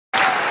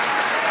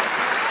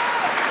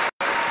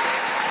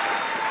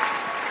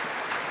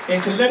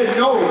And to let it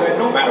know that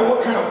no matter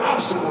what kind of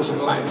obstacles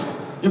in life,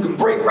 you can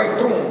break right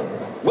through them.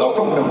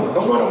 Welcome them.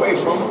 Don't run away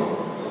from them.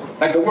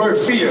 Like the word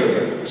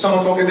fear.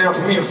 Someone broke it down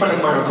for me, a friend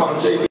of mine,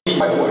 called him JB,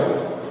 white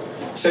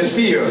boy. Said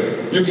fear,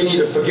 you can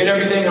either forget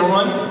everything and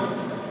run,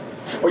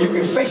 or you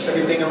can face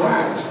everything and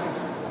rise.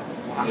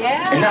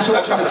 Yeah. And that's what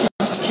I try to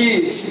teach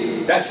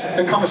kids. That's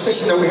the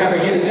conversation that we're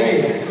having here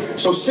today.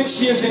 So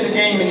 6 years in the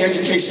game, in the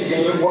education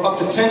game, we're up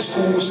to 10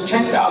 schools,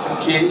 10,000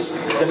 kids.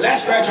 The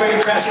last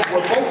graduating classes were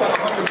both at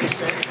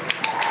 100%.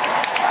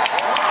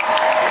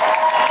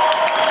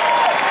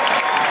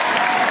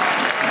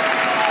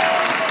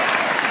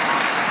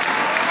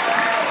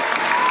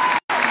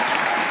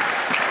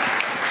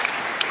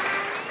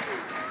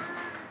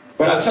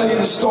 But I'll tell you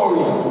the story.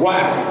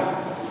 Why?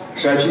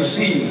 So that you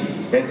see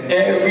that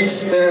every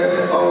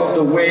step of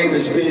the way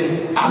there's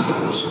been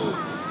obstacles.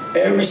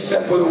 Every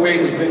step of the way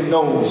there's been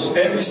no's.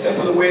 Every step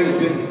of the way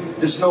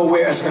there's no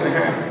way that's going to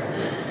happen.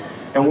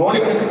 And we're only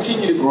going to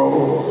continue to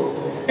grow.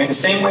 And the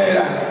same way that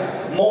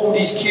I mold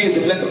these kids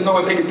and let them know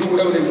that they can do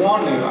whatever they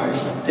want in their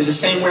life is the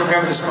same way I'm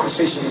having this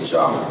conversation with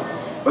y'all.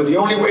 But the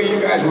only way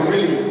you guys will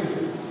really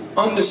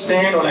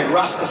understand, or like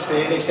Rasta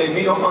said, they say,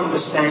 me don't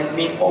understand,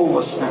 me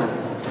overstand.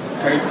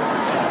 Okay?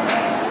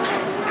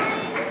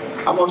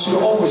 I want you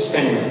to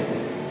overstand.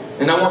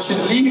 And I want you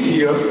to leave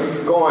here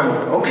going,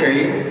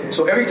 okay,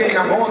 so everything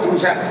I'm going through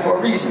is happening for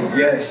a reason.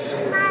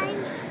 Yes.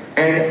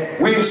 And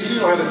William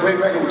Celino has a great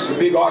record, which is a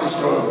big artist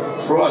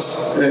for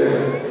us,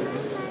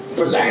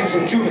 for Latins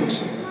and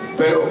Cubans.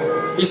 Pero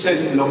he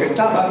says, lo que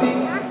está para ti,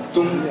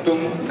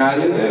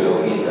 nadie te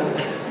lo quita.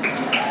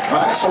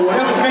 Alright, so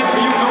whatever's meant for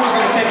you, no one's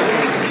going to take it from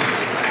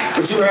you.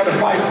 But you're going to have to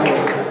fight for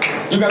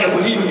it. You got to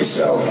believe in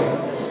yourself.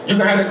 You're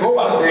going to have to go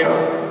out there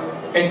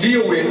and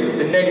deal with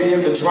the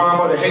negative, the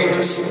drama, the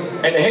haters.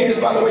 And the haters,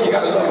 by the way, you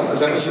gotta love them, because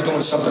that means you're doing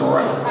something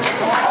right.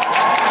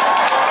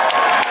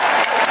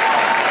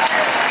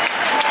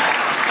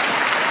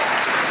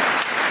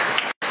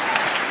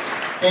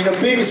 And the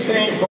biggest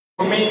thing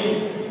for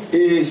me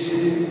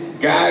is,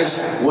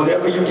 guys,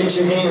 whatever you get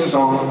your hands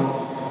on,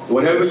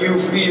 whatever you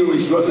feel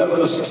is your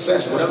level of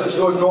success, whatever's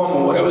your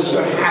normal, whatever's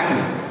your happy,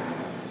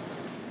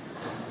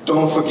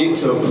 don't forget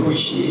to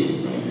appreciate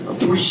it, man.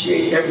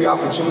 Appreciate every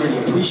opportunity.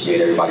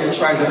 Appreciate everybody that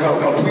tries to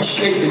help.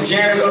 Appreciate the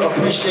janitor.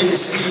 Appreciate the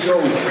CEO.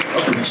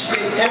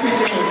 Appreciate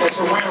everything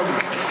that's around you.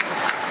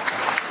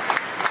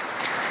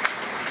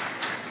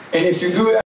 And if you do that,